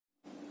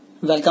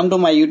Welcome to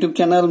my YouTube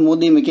channel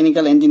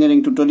Mechanical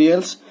Engineering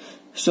Tutorials.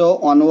 So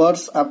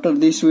onwards, after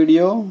this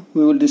video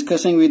we will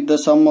discussing with the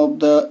some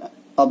of the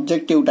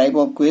objective type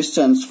of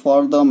questions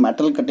for the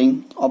metal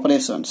cutting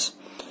operations.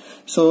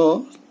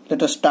 So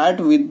let us start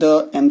with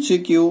the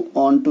MCQ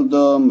on to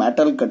the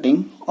metal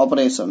cutting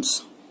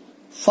operations.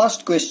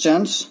 First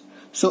questions.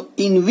 So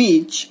in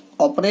which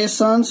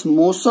operations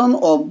motion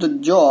of the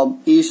job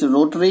is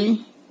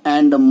rotary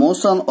and the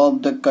motion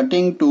of the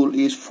cutting tool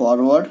is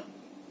forward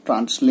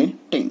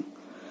translating?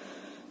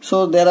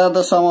 So there are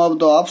the some of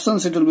the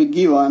options it will be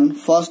given.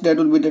 First, that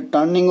will be the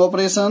turning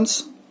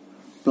operations,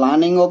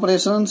 planing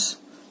operations,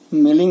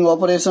 milling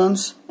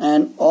operations,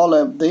 and all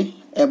of the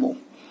above.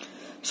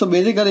 So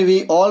basically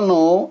we all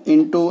know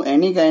into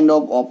any kind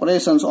of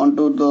operations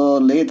onto the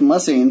lathe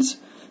machines.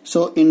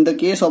 So in the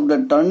case of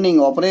the turning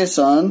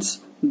operations,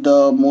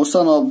 the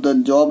motion of the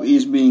job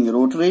is being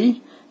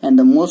rotary and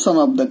the motion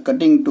of the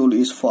cutting tool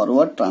is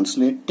forward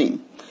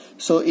translating.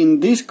 So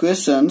in these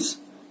questions,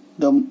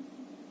 the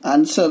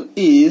answer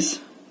is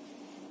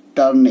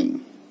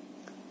turning.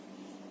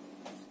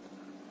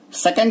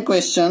 Second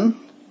question,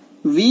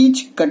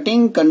 which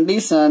cutting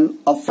condition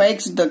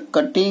affects the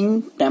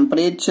cutting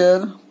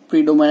temperature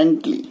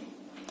predominantly?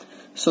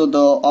 So the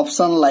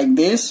option like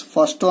this.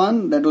 First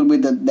one, that will be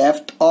the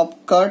depth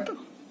of cut,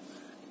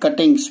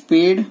 cutting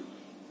speed,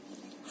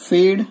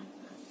 feed,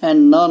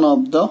 and none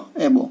of the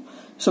above.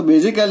 So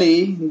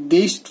basically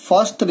these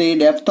first three,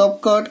 depth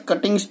of cut,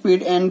 cutting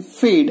speed, and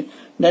feed,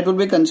 that will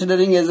be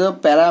considering as a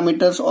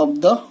parameters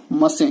of the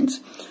machines.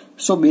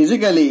 So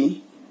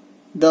basically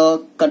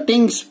the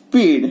cutting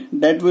speed,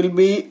 that will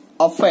be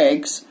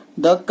affects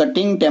the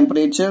cutting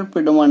temperature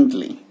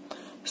predominantly.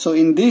 So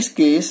in this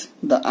case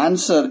the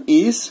answer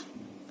is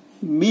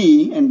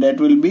B, and that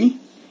will be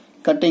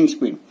cutting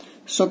speed.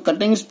 So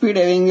cutting speed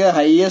having a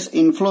highest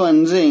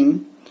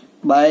influencing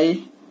by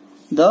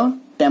the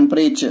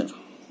temperature.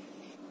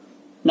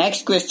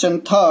 Next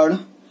question, third,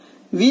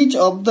 which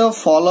of the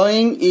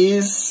following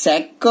is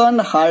second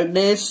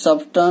hardest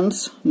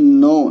substance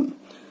known?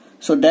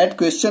 So that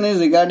question is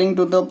regarding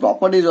to the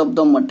properties of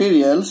the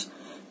materials.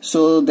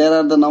 So there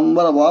are the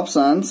number of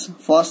options.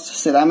 First,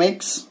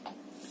 ceramics,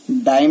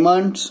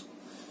 diamonds,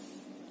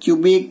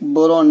 cubic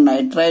boron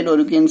nitride, or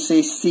you can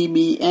say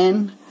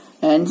CBN,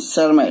 and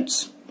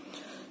ceramides.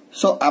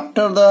 So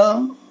after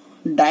the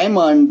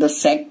diamond, the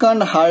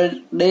second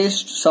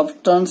hardest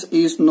substance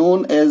is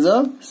known as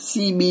a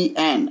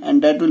CBN,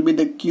 and that will be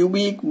the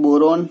cubic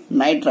boron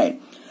nitride.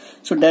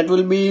 So that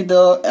will be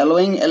the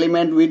alloying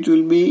element which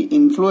will be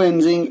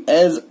influencing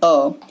as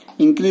a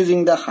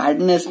increasing the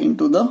hardness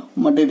into the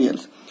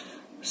materials.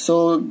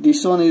 So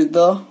this one is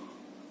the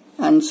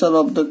answer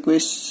of the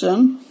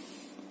question,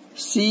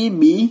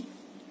 CBN,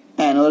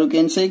 or you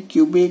can say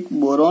cubic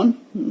boron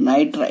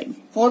nitride.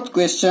 Fourth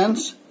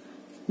questions,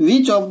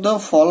 which of the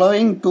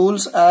following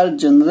tools are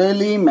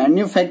generally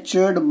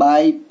manufactured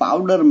by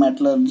powder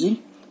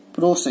metallurgy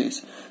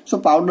process? So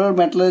powder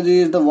metallurgy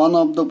is the one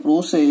of the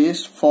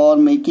process for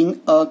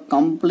making a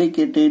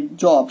complicated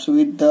jobs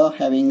with the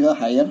having a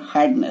higher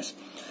hardness.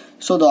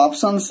 So the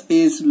options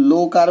is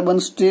low carbon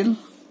steel,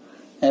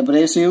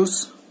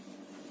 abrasives,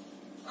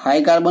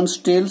 high carbon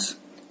steels,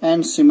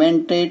 and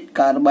cemented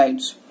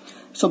carbides.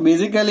 So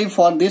basically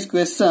for this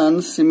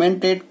question,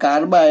 cemented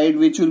carbide,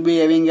 which will be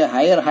having a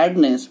higher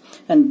hardness,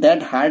 and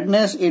that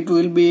hardness it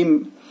will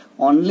be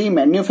only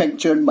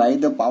manufactured by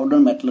the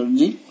powder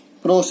metallurgy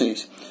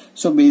process.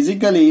 So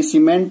basically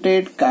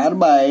cemented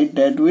carbide,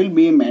 that will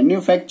be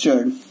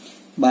manufactured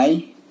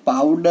by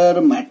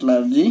powder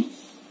metallurgy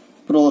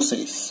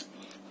process.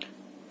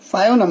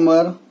 5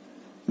 number,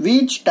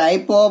 which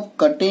type of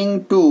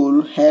cutting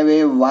tool have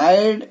a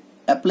wide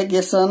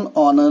application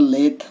on a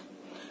lathe?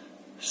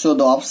 So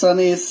the option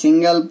is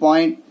single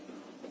point,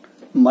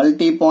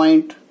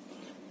 multi-point,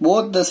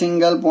 both the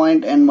single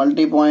point and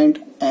multi-point,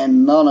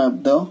 and none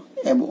of the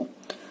above.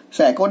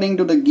 So according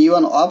to the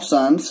given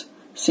options,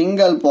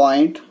 single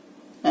point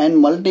and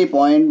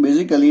multi-point,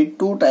 basically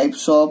two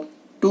types of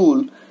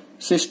tool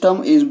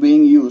system is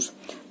being used.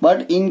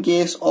 But in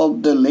case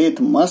of the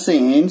lathe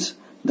machines,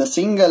 the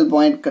single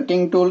point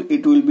cutting tool,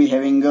 it will be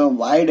having a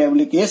wide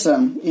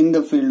application in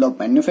the field of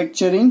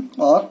manufacturing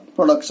or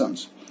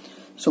productions.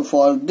 So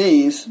for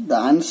this, the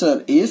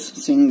answer is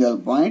single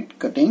point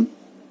cutting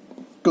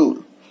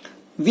tool.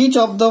 Which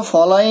of the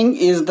following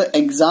is the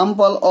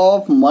example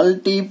of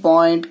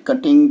multi-point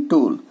cutting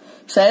tool?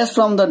 So as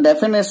from the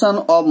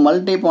definition of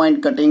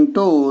multi-point cutting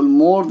tool,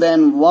 more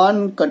than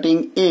one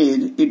cutting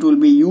edge, it will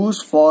be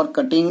used for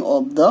cutting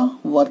of the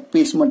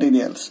workpiece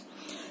materials.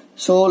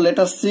 So let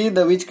us see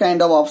the which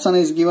kind of option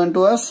is given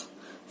to us.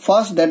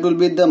 First, that will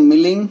be the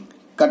milling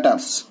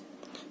cutters.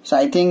 So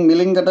I think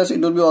milling cutters,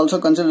 it will be also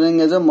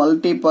considering as a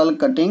multiple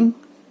cutting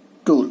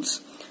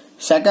tools.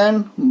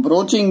 Second,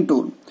 broaching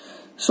tool.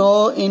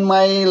 So in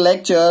my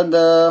lecture,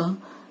 the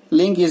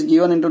link is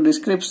given into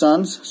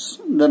descriptions,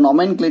 the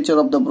nomenclature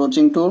of the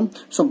broaching tool.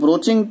 So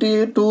broaching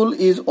tool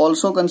is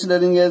also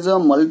considering as a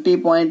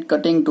multi-point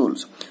cutting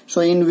tools.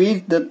 So in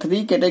which the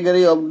three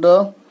category of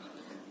the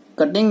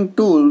cutting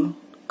tool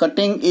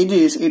cutting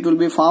edges, it will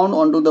be found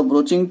onto the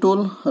broaching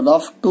tool,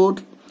 rough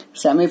tooth,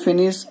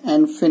 semi-finish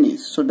and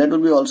finish. So that will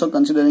be also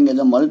considering as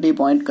a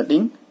multi-point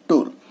cutting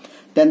tool.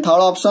 Then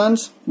third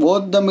options,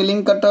 both the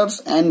milling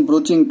cutters and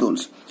broaching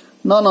tools.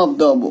 None of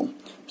the above.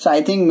 So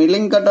I think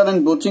milling cutter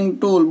and broaching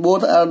tool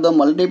both are the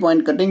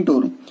multi-point cutting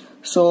tool.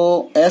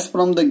 So as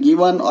from the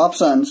given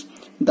options,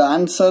 the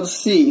answer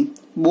C,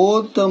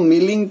 both the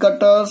milling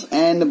cutters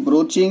and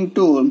broaching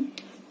tool,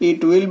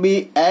 it will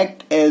be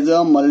act as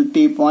a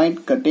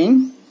multi-point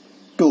cutting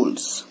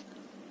tools.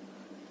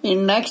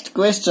 In next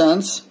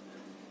questions,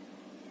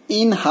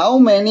 in how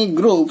many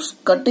groups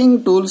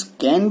cutting tools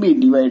can be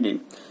divided?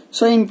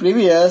 So in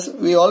previous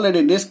we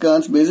already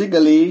discussed,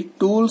 basically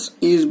tools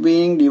is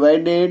being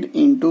divided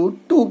into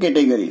two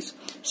categories,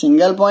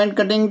 single point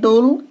cutting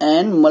tool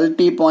and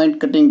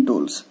multi-point cutting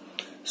tools.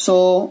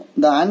 So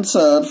the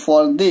answer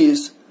for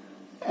this,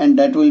 and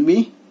that will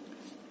be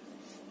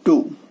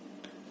 2,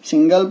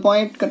 single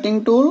point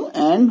cutting tool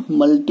and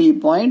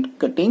multi-point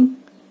cutting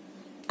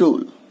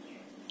tool.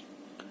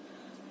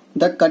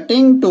 The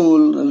cutting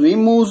tool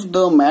removes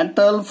the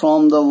metal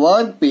from the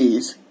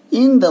workpiece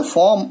in the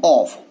form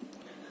of,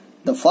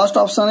 the first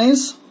option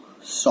is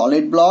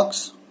solid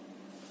blocks,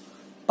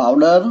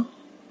 powder,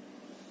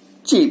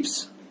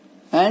 chips,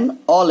 and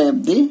all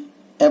of the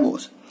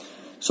above.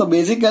 So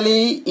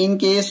basically in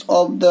case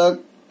of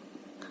the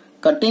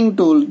cutting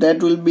tool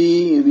that will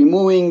be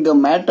removing the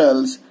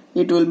metals,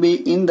 it will be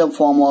in the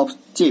form of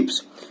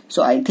chips.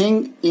 So I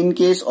think in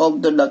case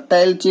of the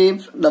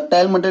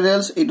ductile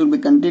materials, it will be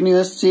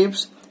continuous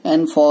chips,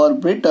 and for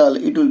brittle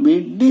it will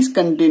be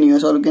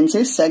discontinuous, or you can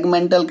say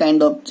segmental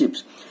kind of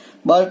chips.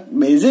 But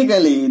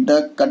basically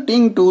the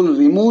cutting tool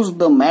removes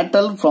the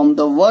metal from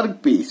the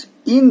workpiece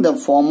in the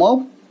form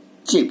of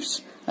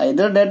chips.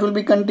 Either that will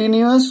be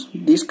continuous,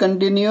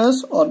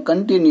 discontinuous, or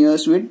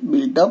continuous with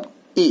built up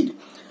edge.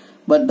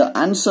 But the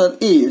answer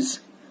is,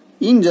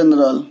 in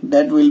general,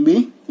 that will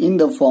be in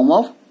the form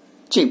of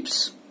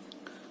chips.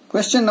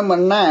 Question number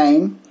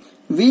 9.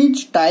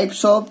 Which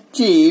types of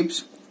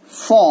chips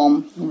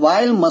form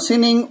while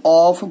machining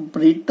of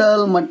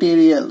brittle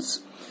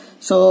materials?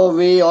 So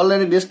we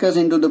already discussed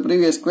into the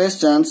previous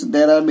questions,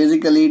 there are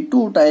basically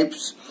two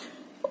types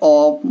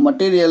of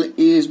material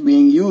is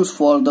being used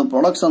for the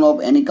production of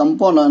any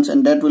components,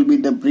 and that will be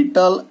the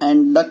brittle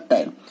and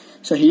ductile.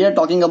 So here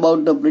talking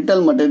about the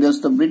brittle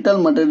materials, the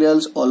brittle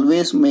materials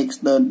always makes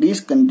the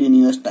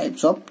discontinuous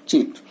types of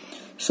chips.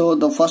 So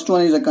the first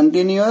one is a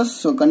continuous.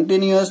 So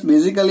continuous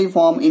basically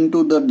form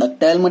into the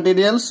ductile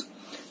materials.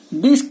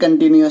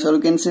 Discontinuous, or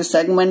you can say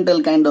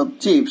segmental kind of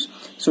chips,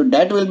 so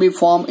that will be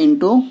formed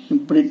into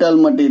brittle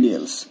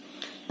materials.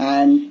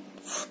 And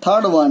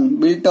third one,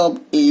 built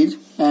up edge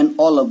and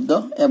all of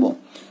the above.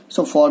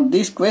 So for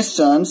these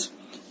questions,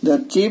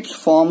 the chips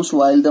forms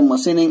while the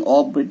machining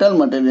of brittle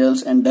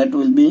materials, and that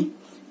will be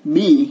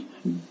B,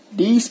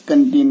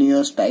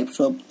 discontinuous types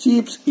of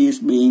chips is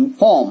being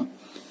formed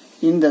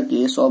in the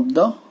case of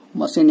the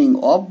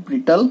machining of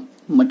brittle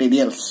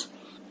materials.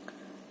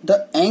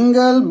 The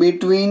angle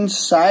between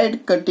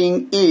side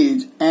cutting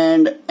edge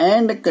and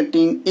end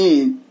cutting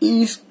edge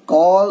is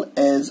called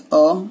as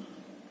a,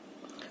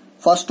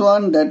 first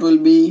one that will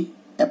be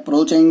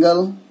approach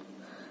angle,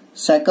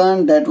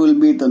 second that will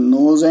be the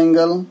nose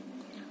angle,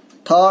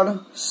 third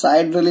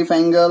side relief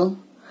angle,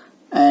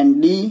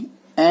 and D,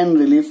 end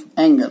relief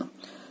angle.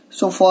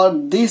 So for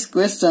these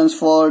questions,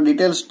 for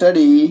detailed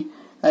study,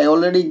 I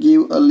already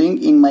give a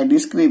link in my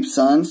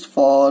descriptions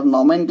for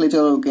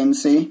nomenclature, you can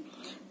say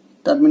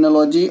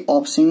terminology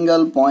of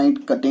single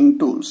point cutting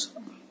tools.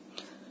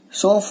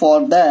 So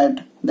for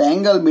that, the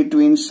angle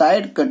between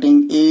side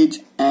cutting edge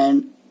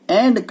and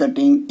end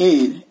cutting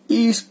edge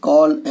is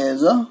called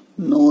as a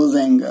nose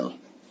angle.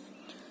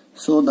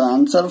 So the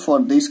answer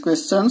for these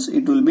questions,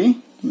 it will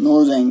be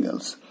nose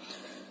angles.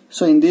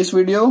 So in this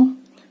video,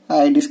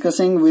 I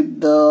discussing with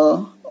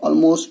the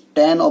almost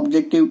 10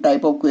 objective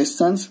type of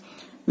questions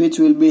which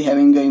will be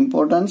having the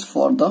importance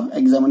for the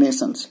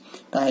examinations.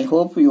 I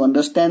hope you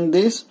understand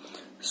this.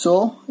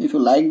 So if you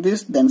like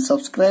this, then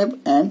subscribe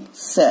and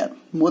share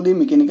Modi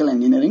Mechanical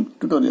Engineering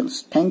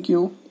Tutorials. Thank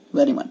you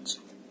very much.